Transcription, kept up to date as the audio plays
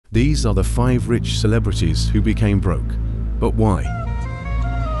These are the 5 rich celebrities who became broke. But why?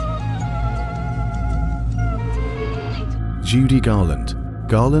 Judy Garland.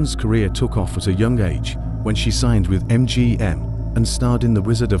 Garland's career took off at a young age when she signed with MGM and starred in The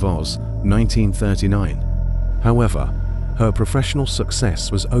Wizard of Oz, 1939. However, her professional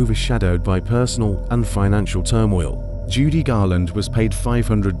success was overshadowed by personal and financial turmoil. Judy Garland was paid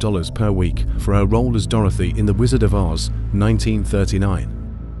 $500 per week for her role as Dorothy in The Wizard of Oz, 1939.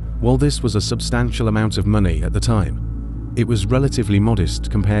 While this was a substantial amount of money at the time, it was relatively modest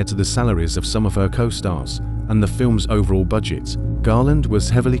compared to the salaries of some of her co-stars and the film's overall budget. Garland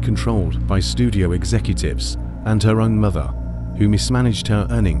was heavily controlled by studio executives and her own mother, who mismanaged her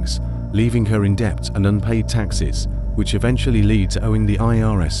earnings, leaving her in debt and unpaid taxes, which eventually lead to owing the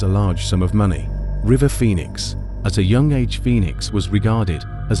IRS a large sum of money. River Phoenix. At a young age, Phoenix was regarded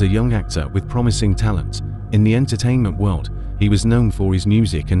as a young actor with promising talent. In the entertainment world, he was known for his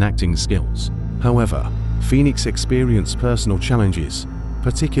music and acting skills. However, Phoenix experienced personal challenges,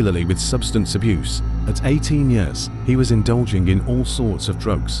 particularly with substance abuse. At 18 years, he was indulging in all sorts of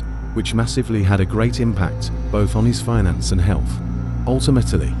drugs, which massively had a great impact both on his finance and health.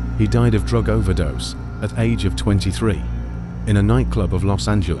 Ultimately, he died of drug overdose at age of 23 in a nightclub of Los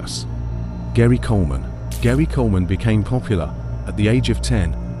Angeles. Gary Coleman. Gary Coleman became popular at the age of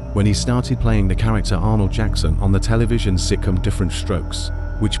 10 when he started playing the character Arnold Jackson on the television sitcom Different Strokes,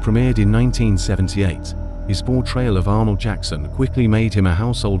 which premiered in 1978. His portrayal of Arnold Jackson quickly made him a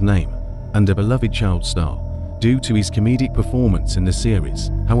household name and a beloved child star due to his comedic performance in the series.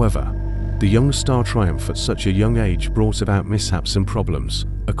 However, the young star triumph at such a young age brought about mishaps and problems.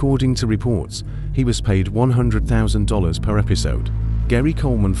 According to reports, he was paid $100,000 per episode. Gary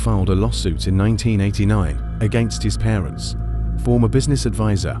Coleman filed a lawsuit in 1989 against his parents, former business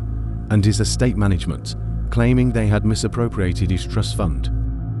advisor, and his estate management, claiming they had misappropriated his trust fund.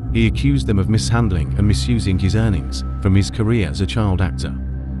 He accused them of mishandling and misusing his earnings from his career as a child actor.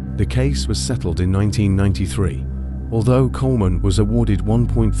 The case was settled in 1993. Although Coleman was awarded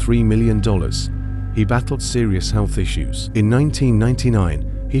 $1.3 million, he battled serious health issues. In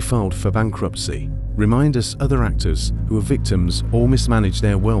 1999, he filed for bankruptcy. Remind us other actors who are victims or mismanage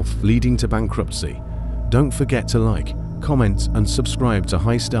their wealth leading to bankruptcy. Don't forget to like, comment and subscribe to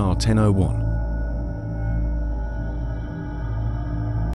High Star 1001.